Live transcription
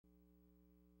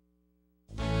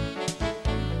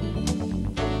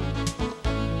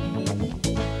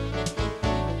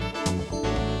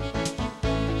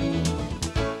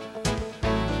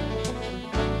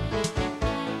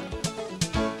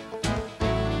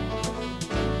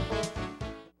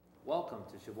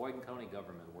to Sheboygan County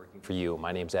Government Working for You.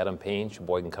 My name's Adam Payne,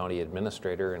 Sheboygan County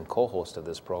Administrator and co-host of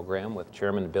this program with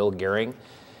Chairman Bill Gehring.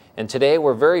 And today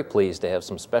we're very pleased to have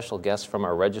some special guests from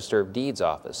our Register of Deeds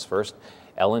office. First,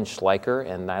 Ellen Schleicher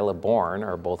and Nila Bourne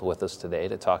are both with us today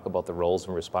to talk about the roles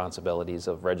and responsibilities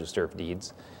of Register of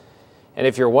Deeds. And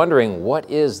if you're wondering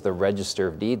what is the Register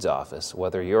of Deeds office,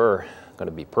 whether you're going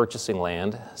to be purchasing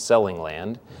land, selling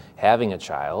land, having a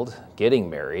child, getting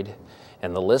married,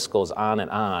 and the list goes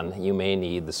on, you may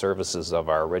need the services of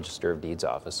our Register of Deeds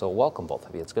office. So welcome, both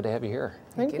of you. It's good to have you here.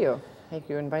 Thank you. Thank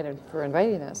you for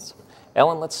inviting us.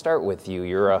 Ellen, let's start with you.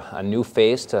 You're a new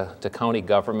face to county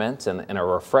government and a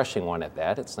refreshing one at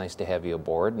that. It's nice to have you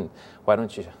aboard. And why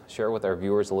don't you share with our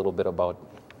viewers a little bit about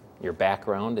your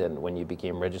background and when you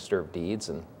became Register of Deeds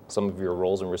and some of your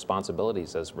roles and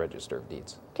responsibilities as Register of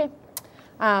Deeds. Okay.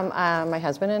 My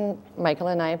husband and Michael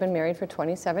and I have been married for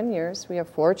 27 years. We have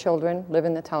 4 children, live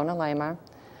in the town of Lima.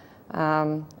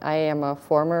 I am a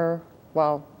former,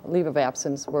 leave of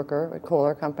absence worker at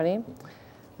Kohler Company.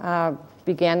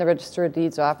 Began the Register of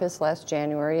Deeds office last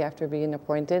January after being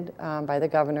appointed by the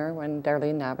governor when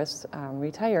Darlene Navis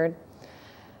retired.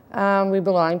 We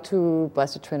belong to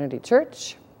Blessed Trinity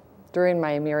Church. During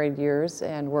my married years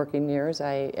and working years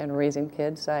and raising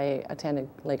kids, I attended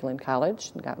Lakeland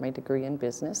College and got my degree in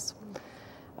business.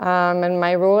 And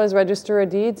my role as Register of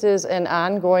Deeds is an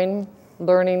ongoing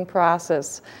learning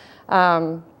process.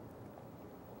 The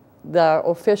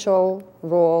official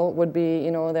role would be,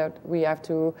 that we have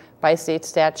to, by state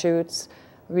statutes,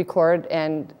 record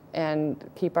and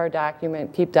keep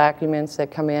documents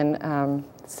that come in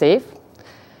safe.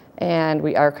 And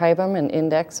we archive them and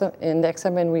index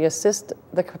them, and we assist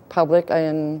the public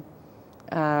in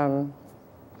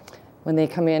when they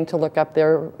come in to look up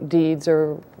their deeds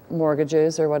or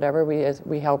mortgages or whatever.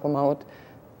 We help them out,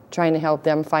 trying to help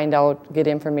them get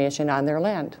information on their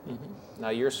land. Mm-hmm. Now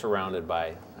you're surrounded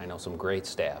by, I know, some great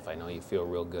staff. I know you feel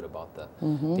real good about the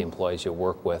employees you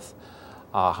work with.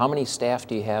 How many staff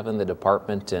do you have in the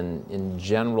department, and in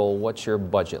general, what's your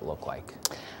budget look like?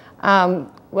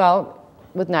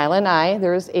 With Nila and I,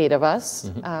 there's 8 of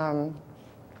us,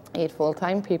 8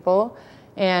 full-time people,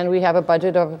 and we have a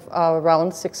budget of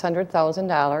around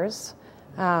 $600,000.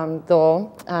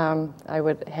 Though I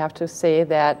would have to say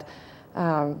that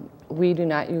we do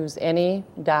not use any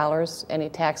dollars, any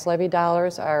tax levy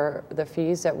dollars. The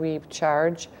fees that we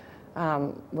charge,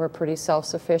 we're pretty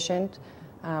self-sufficient,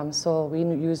 so we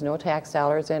use no tax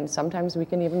dollars, and sometimes we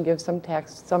can even give some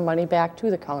money back to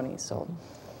the county. So.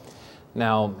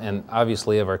 Now, and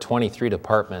obviously of our 23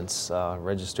 departments,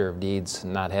 Register of Deeds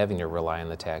not having to rely on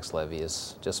the tax levy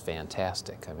is just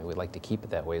fantastic. I mean, we'd like to keep it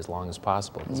that way as long as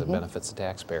possible because it benefits the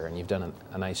taxpayer, and you've done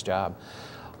a nice job.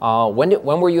 When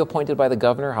were you appointed by the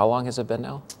governor? How long has it been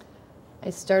now?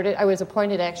 I was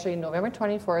appointed actually November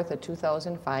 24th of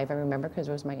 2005. I remember because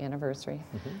it was my anniversary.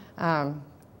 I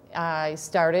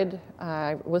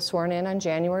was sworn in on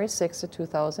January 6th of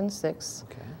 2006.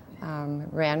 Okay.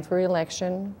 Ran for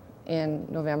election in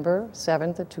November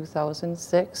 7th of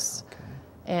 2006,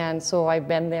 and so I've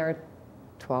been there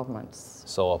 12 months.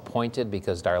 So appointed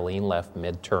because Darlene left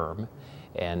midterm,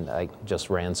 and I just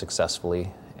ran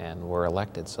successfully and were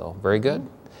elected, so very good.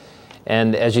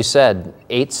 And as you said,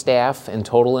 8 staff in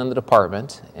total in the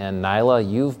department, and Nila,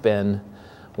 you've been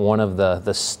one of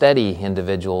the steady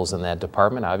individuals in that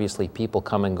department. Obviously people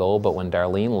come and go, but when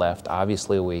Darlene left,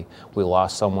 obviously we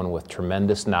lost someone with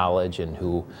tremendous knowledge and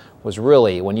who was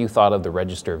really, when you thought of the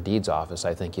Register of Deeds office,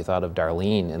 I think you thought of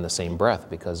Darlene in the same breath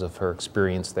because of her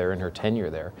experience there and her tenure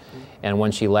there. And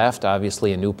when she left,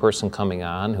 obviously a new person coming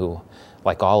on who,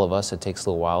 like all of us, it takes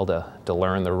a little while to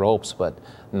learn the ropes, but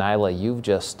Nila, you've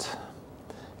just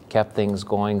kept things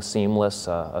going seamless,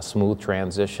 a smooth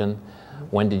transition.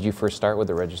 When did you first start with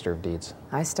the Register of Deeds?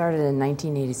 I started in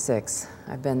 1986.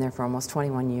 I've been there for almost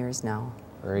 21 years now.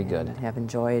 Very good. And have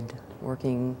enjoyed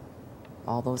working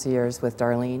all those years with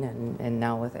Darlene and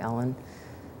now with Ellen.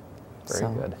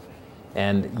 Very good.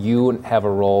 And you have a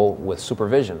role with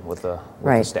supervision with the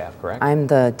staff, correct? I'm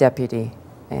the deputy,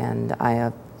 and I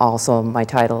have also, my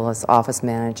title is office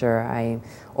manager. I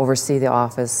oversee the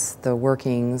office, the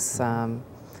workings,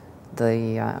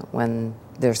 when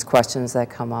there's questions that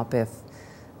come up. If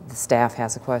the staff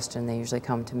has a question, they usually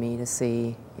come to me to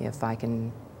see if I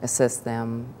can assist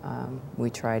them. We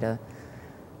try to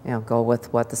go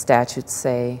with what the statutes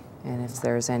say, and if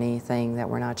there's anything that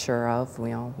we're not sure of,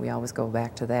 we always go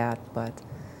back to that. But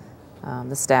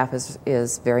the staff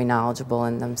is very knowledgeable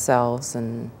in themselves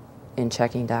and in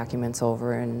checking documents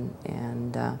over,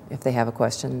 and if they have a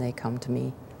question, they come to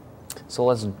me. So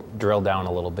let's drill down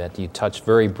a little bit. You touched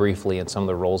very briefly on some of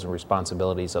the roles and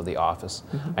responsibilities of the office.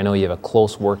 I know you have a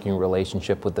close working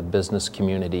relationship with the business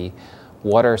community.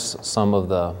 What are some of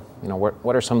the,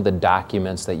 what are some of the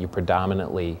documents that you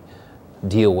predominantly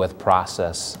deal with,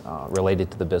 process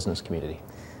related to the business community?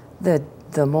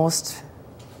 The most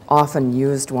often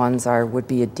used ones would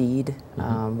be a deed,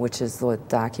 which is the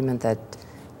document that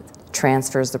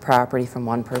transfers the property from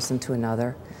one person to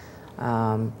another.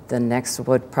 The next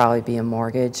would probably be a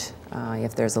mortgage.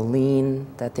 If there's a lien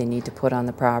that they need to put on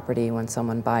the property when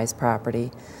someone buys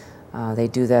property, they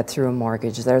do that through a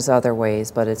mortgage. There's other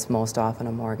ways, but it's most often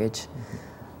a mortgage.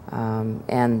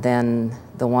 And then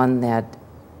the one that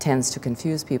tends to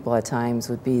confuse people at times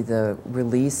would be the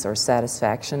release or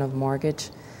satisfaction of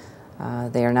mortgage.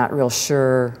 They are not real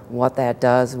sure what that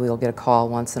does. We'll get a call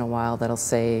once in a while that'll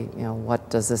say,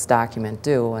 what does this document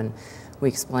do? And we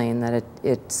explain that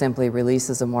it simply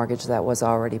releases a mortgage that was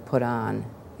already put on.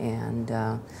 And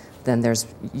then there's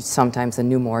sometimes a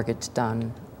new mortgage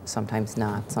done, sometimes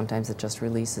not. Sometimes it just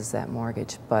releases that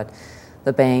mortgage. But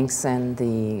the banks and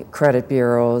the credit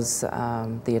bureaus,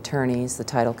 the attorneys, the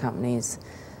title companies,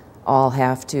 all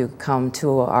have to come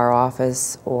to our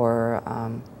office, or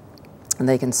and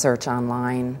they can search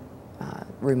online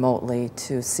remotely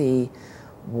to see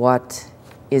what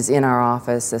is in our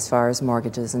office as far as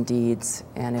mortgages and deeds,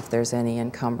 and if there's any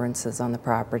encumbrances on the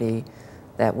property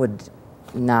that would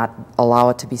not allow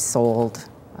it to be sold.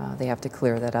 They have to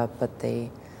clear that up, but they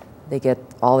get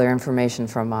all their information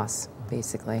from us,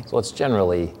 basically. So it's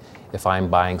generally, if I'm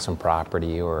buying some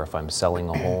property or if I'm selling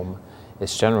a home,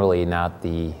 it's generally not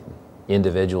the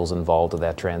individuals involved in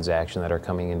that transaction that are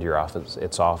coming into your office.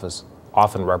 It's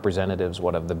often representatives,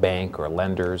 of the bank or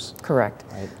lenders. Correct.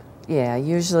 Right? Yeah,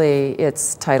 usually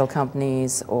it's title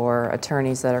companies or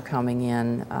attorneys that are coming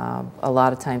in. A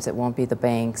lot of times it won't be the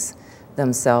banks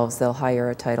themselves. They'll hire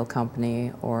a title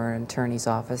company or an attorney's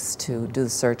office to do the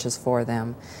searches for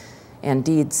them. And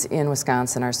deeds in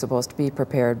Wisconsin are supposed to be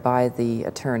prepared by the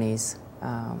attorneys,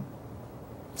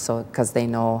 because they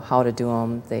know how to do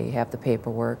them, they have the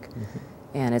paperwork,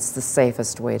 and it's the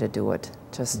safest way to do it,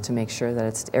 just to make sure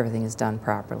that everything is done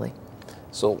properly.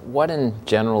 So what in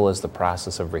general is the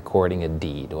process of recording a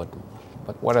deed?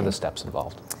 What are the steps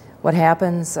involved? What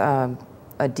happens, a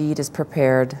deed is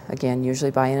prepared, again,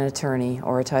 usually by an attorney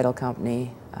or a title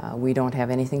company. We don't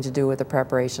have anything to do with the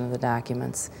preparation of the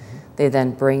documents. They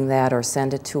then bring that or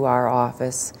send it to our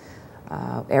office.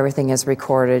 Everything is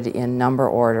recorded in number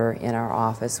order in our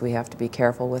office. We have to be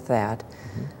careful with that.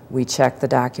 We check the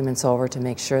documents over to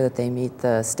make sure that they meet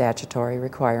the statutory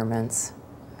requirements,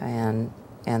 and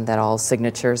that all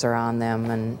signatures are on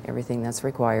them and everything that's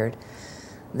required.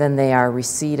 Then they are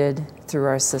receipted through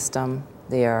our system.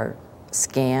 They are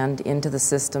scanned into the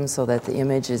system so that the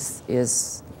image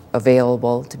is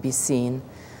available to be seen.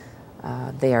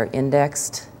 They are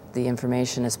indexed. The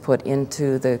information is typed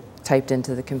into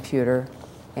the computer,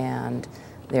 and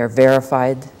they are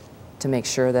verified to make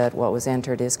sure that what was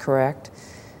entered is correct.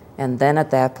 And then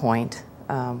at that point,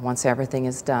 once everything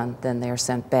is done, then they are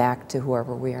sent back to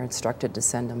whoever we are instructed to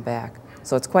send them back.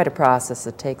 So it's quite a process.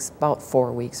 It takes about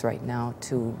 4 weeks right now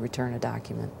to return a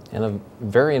document. And a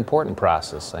very important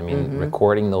process. I mean,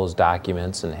 recording those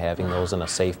documents and having those in a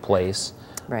safe place.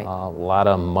 Right. A lot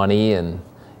of money and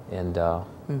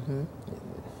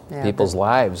people's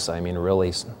lives. I mean,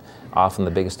 really, often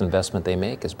the biggest investment they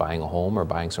make is buying a home or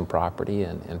buying some property,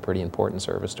 and pretty important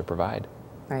service to provide.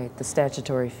 Right. The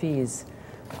statutory fees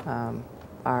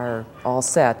are all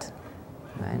set.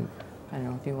 And I don't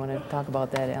know if you want to talk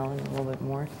about that, Ellen, a little bit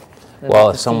more. Well,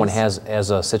 if someone has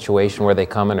a situation where they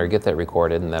come in or get that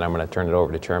recorded, and then I'm going to turn it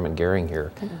over to Chairman Gehring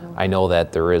here. I know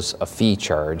that there is a fee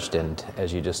charged, and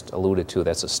as you just alluded to,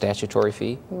 that's a statutory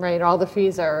fee? Right, all the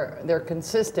fees they're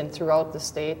consistent throughout the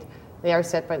state. They are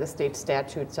set by the state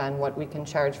statutes on what we can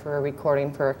charge for a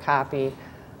recording, for a copy,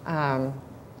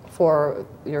 for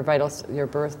your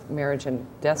birth, marriage, and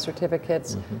death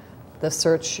certificates. The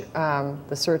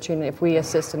searching, if we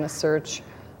assist in a search,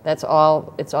 that's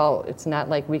all, it's not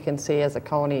like we can say as a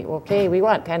county, okay, we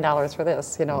want $10 for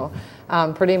this,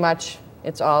 Pretty much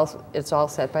it's all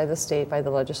set by the state, by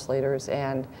the legislators,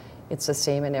 and it's the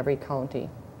same in every county.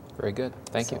 Very good,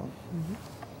 thank you.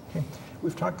 Okay.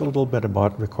 We've talked a little bit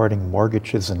about recording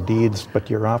mortgages and deeds, but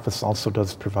your office also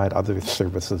does provide other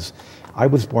services. I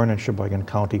was born in Sheboygan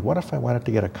County. What if I wanted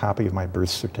to get a copy of my birth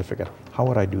certificate? How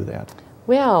would I do that?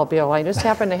 Well, Bill, I just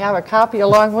happen to have a copy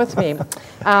along with me.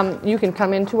 You can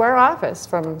come into our office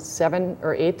from 7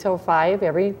 or 8 till 5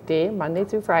 every day, Monday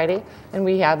through Friday, and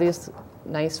we have these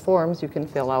nice forms you can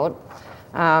fill out.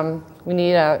 We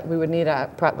would need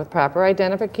with proper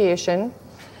identification.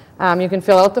 You can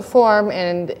fill out the form,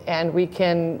 and we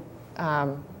can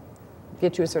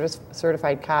get you a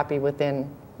certified copy within,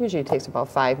 usually it takes about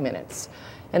 5 minutes.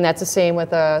 And that's the same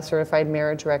with a certified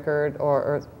marriage record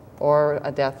or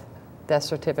a death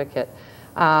certificate.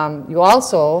 You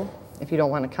also, if you don't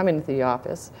want to come into the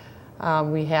office,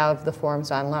 we have the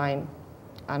forms online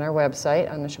on our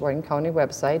website, on the Sheboygan County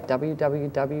website,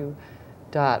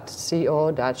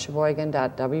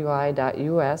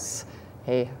 www.co.sheboygan.wi.us.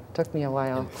 Hey, took me a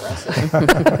while.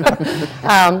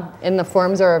 And the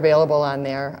forms are available on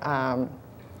there.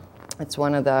 It's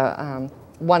one of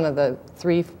the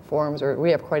 3 forms, or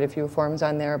we have quite a few forms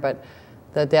on there, but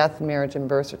the death, marriage, and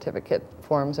birth certificate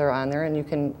forms are on there, and you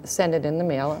can send it in the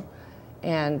mail,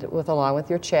 and along with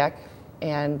your check,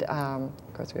 and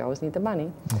of course we always need the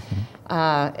money,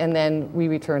 and then we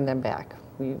return them back.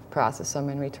 We process them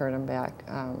and return them back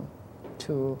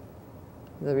to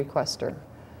the requester.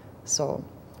 So.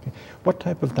 Okay. What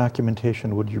type of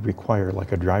documentation would you require,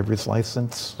 like a driver's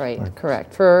license? Right, or?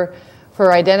 Correct. For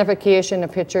identification, a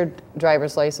pictured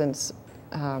driver's license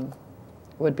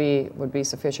would be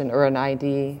sufficient, or an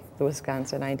ID, the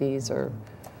Wisconsin IDs, or.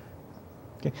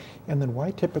 Okay. And then why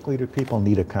typically do people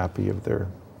need a copy of their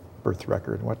birth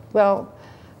record? What? Well,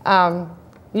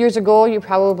 years ago you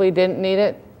probably didn't need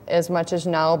it as much as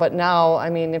now, but now, I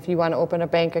mean, if you want to open a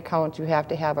bank account, you have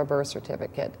to have a birth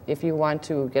certificate. If you want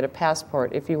to get a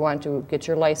passport, if you want to get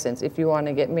your license, if you want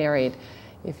to get married,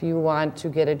 if you want to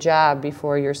get a job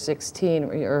before you're 16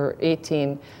 or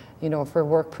 18, you know, for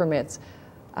work permits,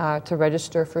 to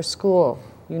register for school,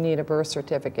 you need a birth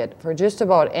certificate. For just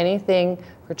about anything,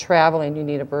 for traveling, you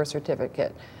need a birth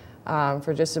certificate.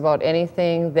 For just about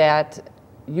anything that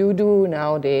you do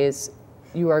nowadays,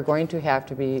 you are going to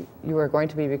be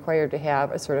required to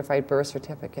have a certified birth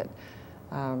certificate.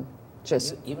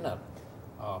 Even a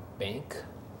bank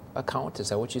account, is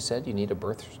that what you said? You need a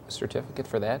birth certificate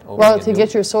for that? Well, to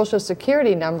get your Social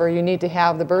Security number, you need to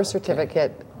have the birth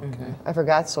certificate. Okay. I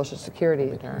forgot Social Security.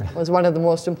 It was one of the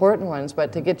most important ones,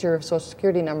 but to get your Social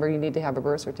Security number, you need to have a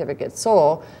birth certificate.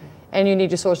 So, and you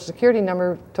need your Social Security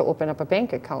number to open up a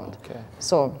bank account. Okay.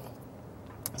 So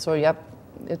yep,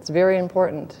 it's very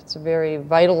important. It's a very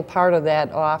vital part of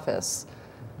that office.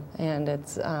 And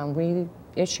it's, we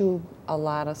issue a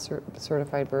lot of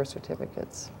certified birth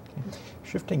certificates.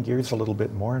 Shifting gears a little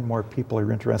bit, more and more people are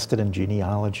interested in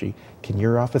genealogy. Can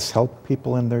your office help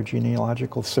people in their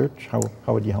genealogical search? How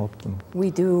would you help them?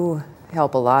 We do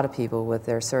help a lot of people with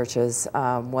their searches.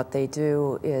 What they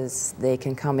do is they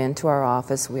can come into our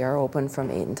office. We are open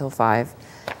from 8 until 5.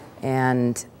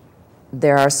 And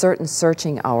there are certain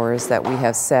searching hours that we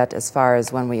have set as far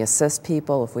as when we assist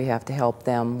people, if we have to help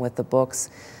them with the books,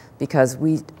 because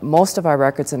most of our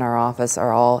records in our office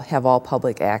have all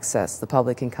public access. The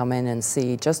public can come in and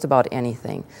see just about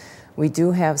anything. We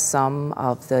do have some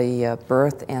of the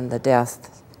birth and the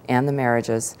death and the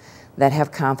marriages that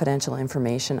have confidential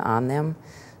information on them,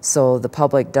 so the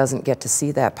public doesn't get to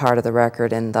see that part of the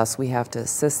record, and thus we have to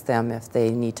assist them if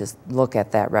they need to look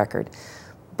at that record.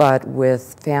 But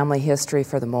with family history,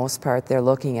 for the most part, they're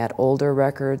looking at older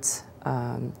records.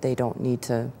 They don't need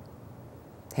to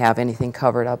have anything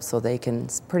covered up, so they can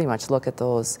pretty much look at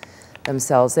those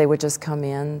themselves. They would just come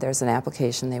in, there's an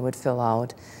application they would fill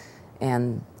out,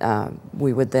 and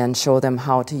we would then show them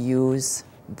how to use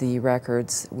the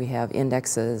records. We have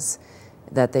indexes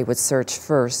that they would search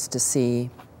first to see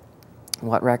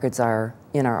what records are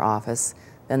in our office.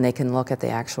 Then they can look at the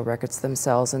actual records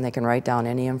themselves, and they can write down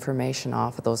any information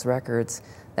off of those records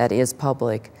that is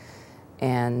public,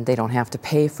 and they don't have to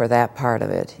pay for that part of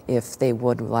it. If they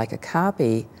would like a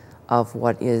copy of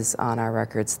what is on our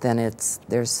records, then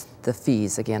there's the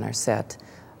fees, again, are set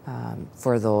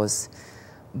for those.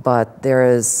 But there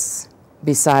is,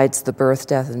 besides the birth,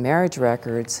 death, and marriage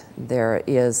records, there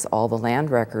is all the land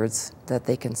records that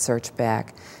they can search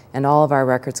back. And all of our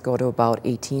records go to about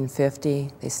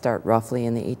 1850. They start roughly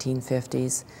in the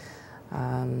 1850s.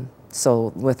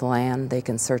 So with land, they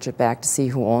can search it back to see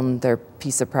who owned their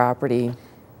piece of property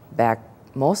back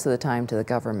most of the time to the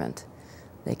government.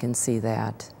 They can see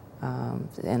that.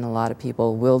 And a lot of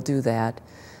people will do that.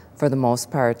 For the most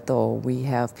part, though, we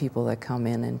have people that come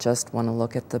in and just want to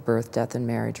look at the birth, death, and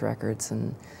marriage records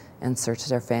and search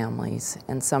their families.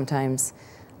 And sometimes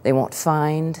they won't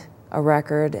find a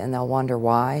record and they'll wonder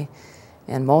why.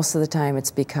 And most of the time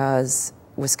it's because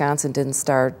Wisconsin didn't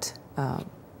start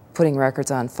putting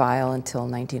records on file until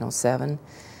 1907.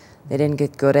 They didn't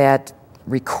get good at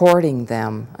recording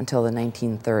them until the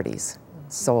 1930s.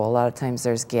 So a lot of times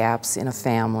there's gaps in a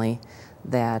family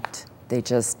that they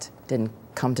just didn't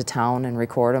come to town and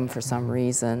record them for some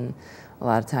reason. A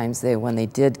lot of times when they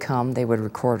did come, they would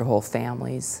record whole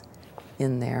families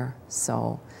in there.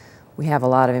 So we have a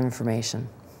lot of information.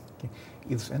 Okay.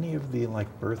 Is any of the like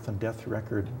birth and death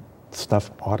record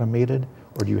stuff automated,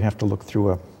 or do you have to look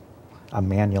through a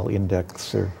manual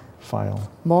index or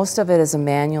file? Most of it is a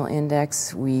manual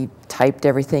index. We typed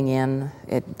everything in.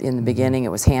 In the beginning, it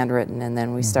was handwritten, and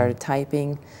then we started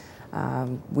typing.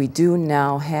 We do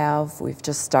now we've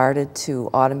just started to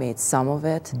automate some of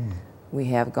it. We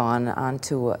have gone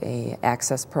onto a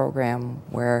access program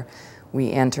where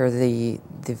we enter the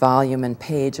volume and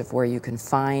page of where you can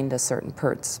find a certain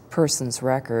person's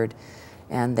record,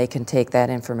 and they can take that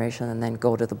information and then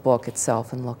go to the book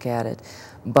itself and look at it.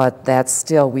 But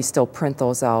we still print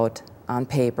those out on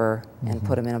paper and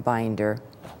put them in a binder.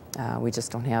 We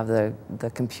just don't have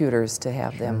the computers to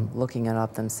have them looking it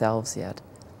up themselves yet.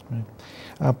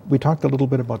 Right. We talked a little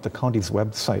bit about the county's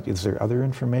website. Is there other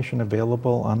information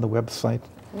available on the website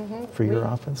for your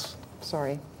office?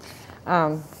 Sorry.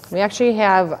 We actually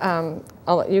have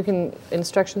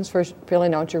instructions for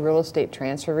filling out your real estate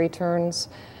transfer returns,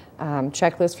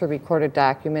 checklist for recorded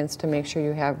documents to make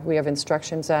sure we have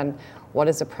instructions on what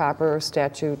is the proper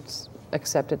statutes,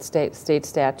 accepted state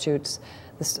statutes.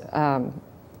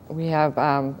 We have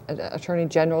Attorney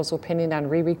General's opinion on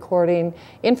re-recording,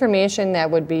 information that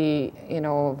would be,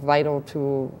 vital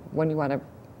to when you want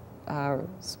to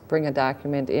bring a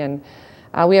document in.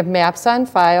 We have maps on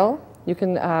file. You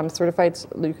can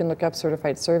look up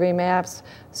certified survey maps,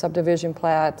 subdivision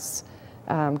plats,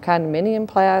 condominium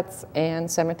plats,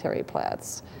 and cemetery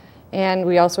plats. And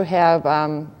we also have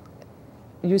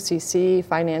UCC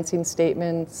financing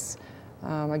statements.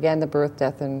 Again, the birth,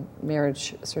 death, and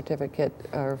marriage certificate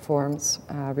or forms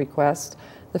request,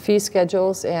 the fee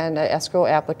schedules, and an escrow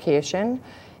application,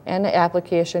 and an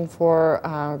application for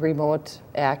remote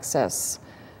access.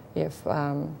 If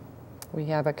we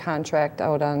have a contract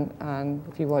out on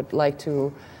if you would like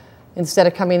to, instead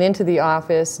of coming into the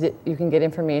office, you can get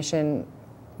information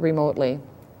remotely.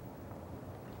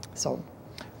 So.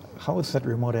 How does that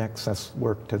remote access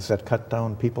work? Does that cut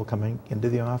down people coming into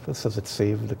the office? Does it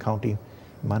save the county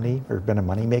money or been a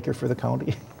money maker for the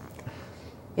county?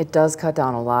 It does cut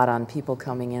down a lot on people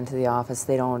coming into the office.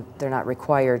 They're not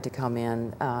required to come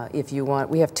in. If you want,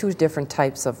 we have two different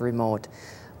types of remote.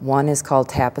 One is called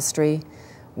Tapestry,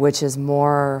 which is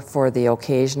more for the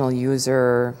occasional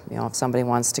user. If somebody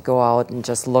wants to go out and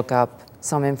just look up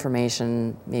some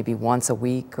information maybe once a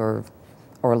week or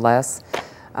less,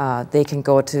 they can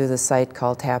go to the site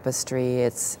called Tapestry.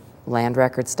 It's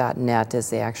landrecords.net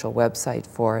is the actual website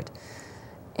for it.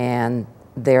 And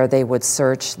there they would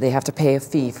search. They have to pay a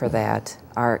fee for that.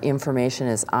 Our information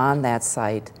is on that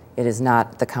site. It is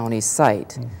not the county's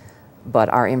site, but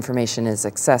our information is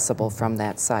accessible from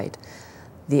that site.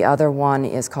 The other one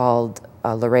is called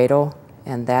Laredo,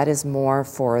 and that is more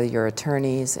for your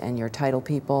attorneys and your title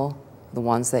people, the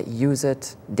ones that use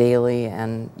it daily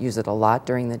and use it a lot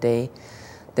during the day.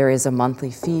 There is a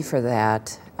monthly fee for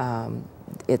that.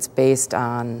 It's based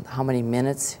on how many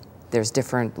minutes. There's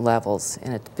different levels,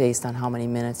 and it's based on how many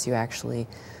minutes you actually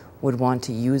would want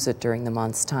to use it during the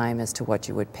month's time as to what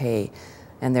you would pay.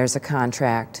 And there's a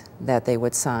contract that they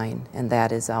would sign, and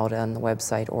that is out on the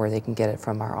website, or they can get it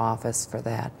from our office for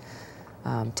that.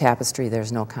 Tapestry,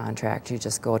 there's no contract. You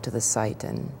just go to the site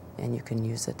and you can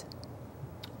use it.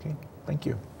 Okay, thank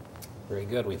you. Very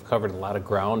good. We've covered a lot of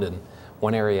ground, and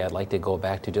one area I'd like to go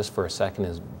back to just for a second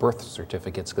is birth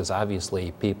certificates, because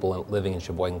obviously people living in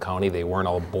Sheboygan County, they weren't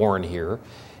all born here,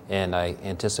 and I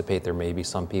anticipate there may be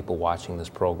some people watching this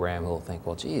program who will think,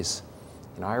 well, geez,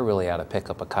 I really ought to pick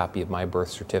up a copy of my birth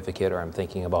certificate, or I'm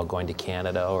thinking about going to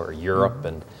Canada or Europe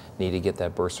and need to get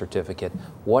that birth certificate.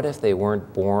 What if they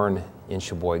weren't born in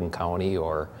Sheboygan County,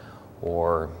 or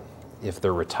if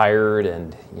they're retired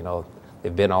and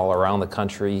they've been all around the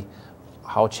country?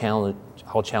 How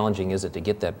challenging is it to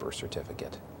get that birth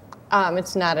certificate?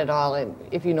 It's not at all.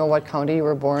 If you know what county you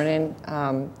were born in,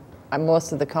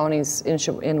 most of the counties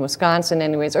in Wisconsin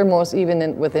anyways, or most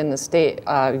even within the state,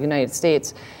 United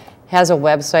States, has a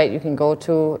website you can go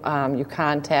to. You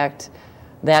contact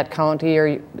that county, or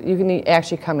you can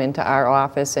actually come into our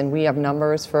office, and we have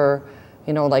numbers for,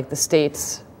 like the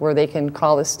states, where they can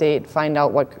call the state, find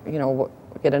out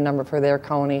get a number for their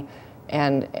county,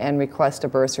 and request a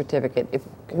birth certificate. If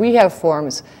we have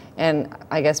forms, and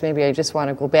I guess maybe I just want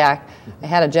to go back. I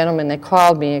had a gentleman that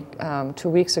called me 2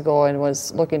 weeks ago and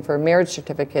was looking for a marriage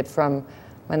certificate from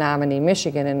Menominee,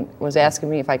 Michigan, and was asking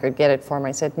me if I could get it for him.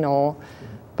 I said no,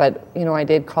 but I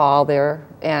did call there,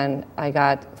 and I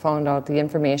found out the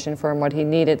information for him, what he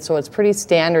needed. So it's pretty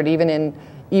standard, even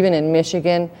in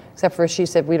Michigan, except for she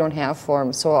said we don't have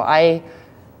forms. So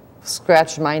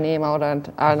scratched my name out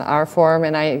on our form,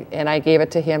 and I gave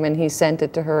it to him, and he sent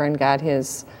it to her and got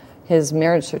his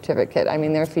marriage certificate. I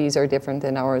mean, their fees are different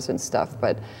than ours and stuff,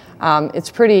 but it's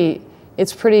pretty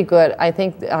good. I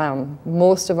think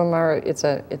most of them are. It's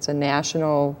a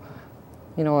national.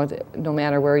 You know, no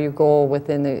matter where you go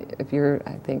within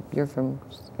I think you're from,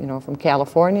 from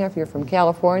California. If you're from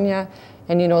California,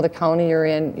 and you know the county you're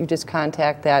in, you just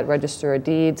contact that Register of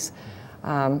Deeds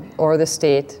or the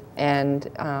state, and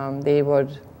they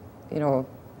would,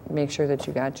 make sure that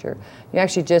you got you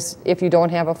actually just, if you don't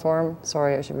have a form,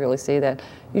 sorry, I should really say that,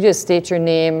 you just state your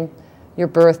name, your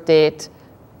birth date,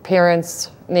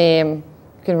 parents' name.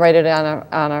 You can write it on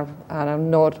a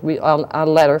note, a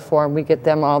letter form. We get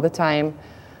them all the time,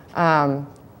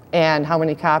 and how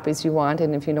many copies you want,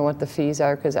 and if you know what the fees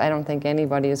are, because I don't think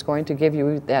anybody is going to give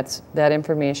you that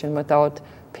information without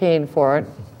paying for it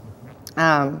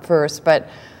first. But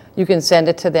you can send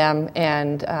it to them,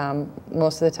 and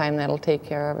most of the time that'll take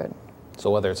care of it. So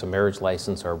whether it's a marriage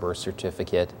license or a birth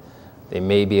certificate, they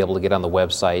may be able to get on the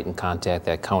website and contact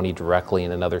that county directly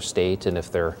in another state, and if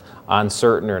they're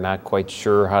uncertain or not quite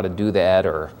sure how to do that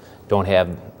or don't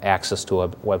have access to a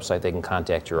website, they can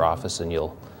contact your office and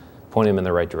you'll point them in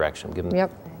the right direction. Give them.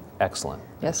 Yep. Excellent.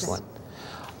 Yes.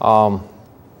 Excellent.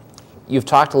 You've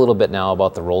talked a little bit now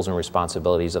about the roles and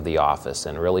responsibilities of the office,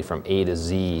 and really from A to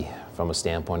Z from a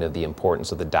standpoint of the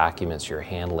importance of the documents you're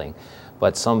handling.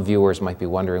 But some viewers might be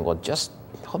wondering, well, just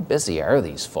how busy are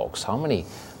these folks? How many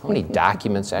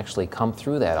documents actually come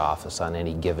through that office on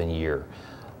any given year?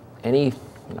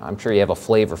 I'm sure you have a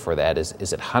flavor for that.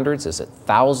 Is it hundreds? Is it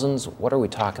thousands? What are we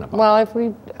talking about? Well,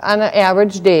 on an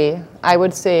average day, I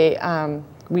would say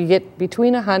we get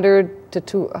between 100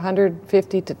 to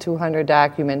 150 to 200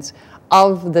 documents.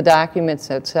 Of the documents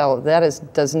itself,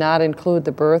 does not include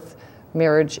the birth,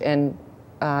 marriage, and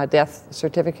death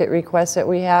certificate requests that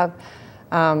we have.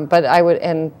 But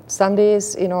and some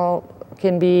days,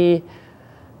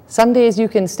 some days you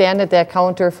can stand at that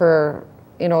counter for,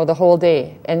 the whole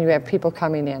day, and you have people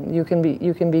coming in. You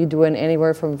can be doing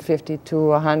anywhere from 50 to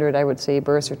 100, I would say,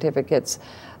 birth certificates.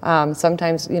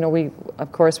 Sometimes, we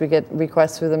get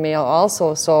requests through the mail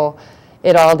also, so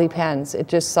it all depends. It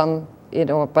just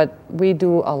but we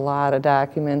do a lot of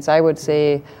documents. I would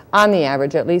say, on the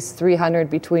average, at least 300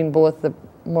 between both the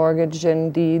mortgage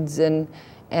and deeds and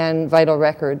vital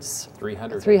records.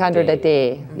 300 a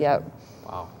day. Mm-hmm. Yep.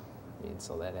 Wow.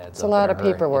 So that adds it's a lot of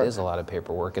paperwork. It is a lot of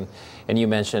paperwork. And you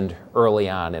mentioned early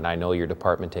on, and I know your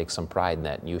department takes some pride in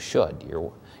that, and you should.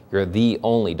 You're the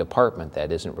only department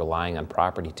that isn't relying on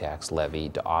property tax levy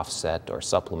to offset or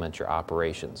supplement your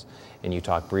operations. And you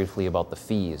talked briefly about the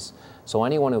fees. So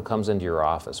anyone who comes into your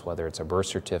office, whether it's a birth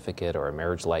certificate or a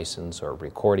marriage license or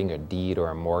recording a deed or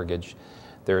a mortgage,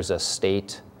 there's a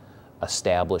state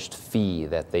established fee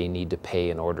that they need to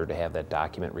pay in order to have that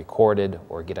document recorded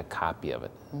or get a copy of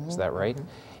it. Mm-hmm. Is that right? Mm-hmm.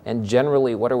 And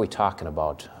generally, what are we talking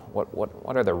about?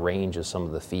 What are the range of some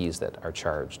of the fees that are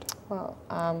charged? Well,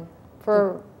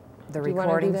 for the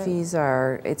recording fees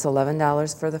it's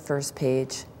 $11 for the first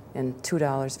page and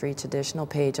 $2 for each additional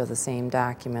page of the same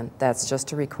document. That's just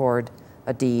to record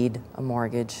a deed, a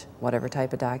mortgage, whatever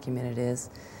type of document it is.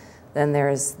 Then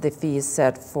there's the fees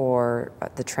set for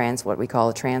what we call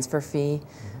a transfer fee.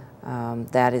 Mm-hmm.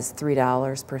 That is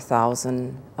 $3 per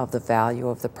thousand of the value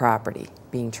of the property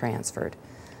being transferred.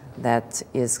 That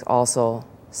is also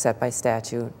set by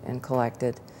statute and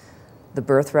collected. The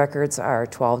birth records are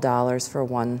 $12 for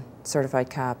one certified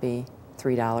copy,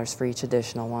 $3 for each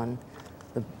additional one.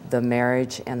 The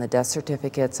marriage and the death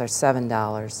certificates are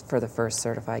 $7 for the first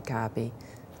certified copy,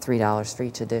 $3 for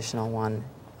each additional one.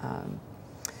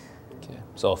 Okay.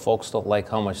 So if folks don't like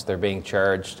how much they're being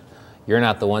charged, you're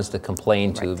not the ones to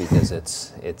complain to, because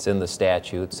it's in the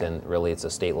statutes, and really it's a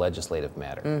state legislative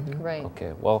matter. Mm-hmm. Right.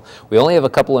 Okay. Well, we only have a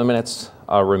couple of minutes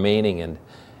remaining, and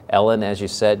Ellen, as you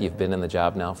said, you've been in the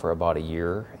job now for about a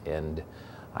year, and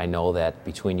I know that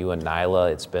between you and Nila,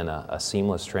 it's been a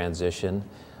seamless transition.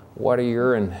 What are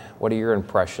your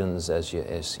impressions as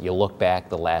you look back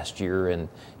the last year, and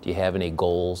do you have any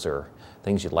goals or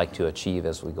things you'd like to achieve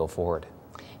as we go forward?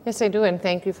 Yes, I do, and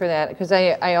thank you for that, because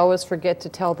I always forget to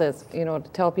tell this, to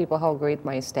tell people how great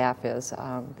my staff is.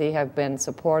 They have been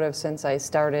supportive since I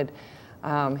started,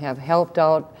 have helped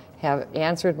out, have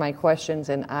answered my questions,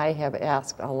 and I have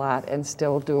asked a lot and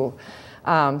still do.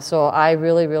 So I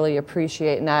really, really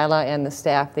appreciate Nila and the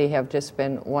staff. They have just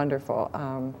been wonderful.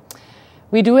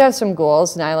 We do have some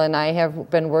goals. Nila and I have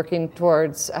been working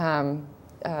towards.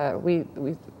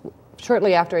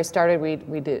 Shortly after I started,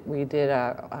 we did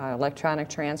electronic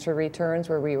transfer returns,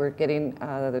 where we were getting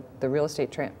the real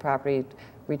estate property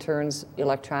returns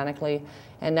electronically.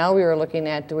 And now we are looking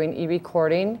at doing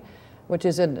e-recording, which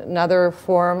is another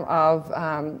form of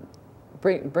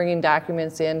bringing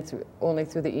documents in only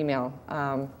through the email.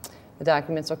 The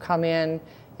documents will come in,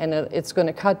 and it's going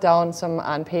to cut down some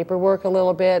on paperwork a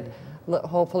little bit,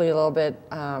 hopefully a little bit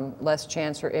less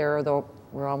chance for error, though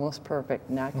we're almost perfect.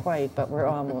 Not quite, but we're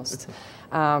almost.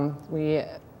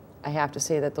 I have to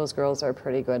say that those girls are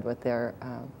pretty good with their,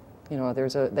 you know,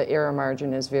 the error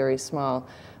margin is very small.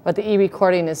 But the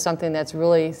e-recording is something that's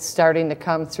really starting to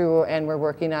come through, and we're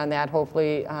working on that,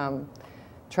 hopefully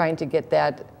trying to get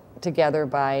that together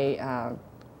by,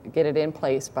 get it in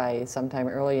place by sometime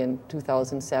early in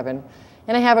 2007.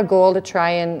 And I have a goal to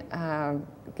try and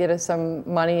get us some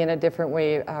money in a different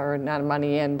way, or not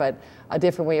money in, but a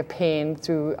different way of paying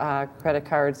through credit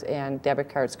cards and debit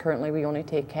cards. Currently, we only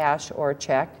take cash or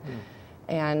check.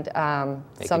 And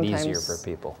sometimes it easier for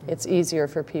people. It's easier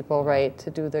for people, right, to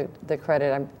do the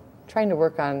credit. I'm trying to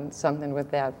work on something with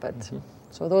that, but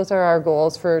so those are our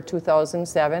goals for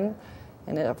 2007.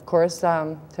 And of course,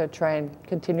 to try and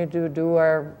continue to do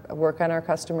our work on our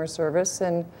customer service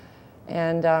and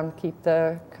keep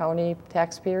the county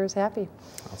taxpayers happy.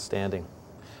 Outstanding.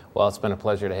 Well, it's been a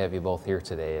pleasure to have you both here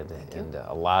today, and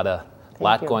a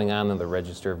lot going on in the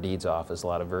Register of Deeds office, a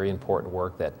lot of very important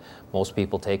work that most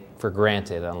people take for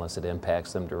granted unless it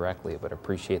impacts them directly, but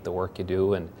appreciate the work you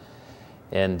do.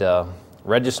 And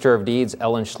Register of Deeds,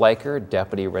 Ellen Schleicher,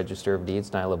 Deputy Register of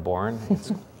Deeds, Nila Bourne,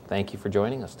 thank you for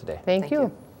joining us today. Thank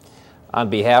you. On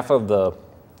behalf of the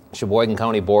Sheboygan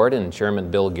County Board and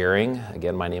Chairman Bill Gehring,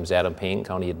 again, my name is Adam Payne,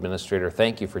 County Administrator.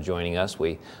 Thank you for joining us.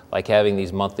 We like having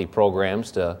these monthly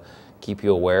programs to keep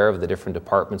you aware of the different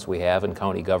departments we have in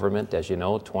county government. As you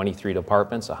know, 23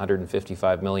 departments,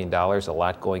 $155 million, a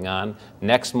lot going on.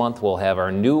 Next month, we'll have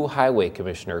our new Highway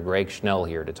Commissioner, Greg Schnell,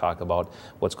 here to talk about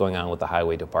what's going on with the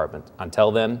Highway Department.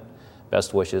 Until then,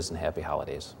 best wishes and happy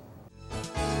holidays.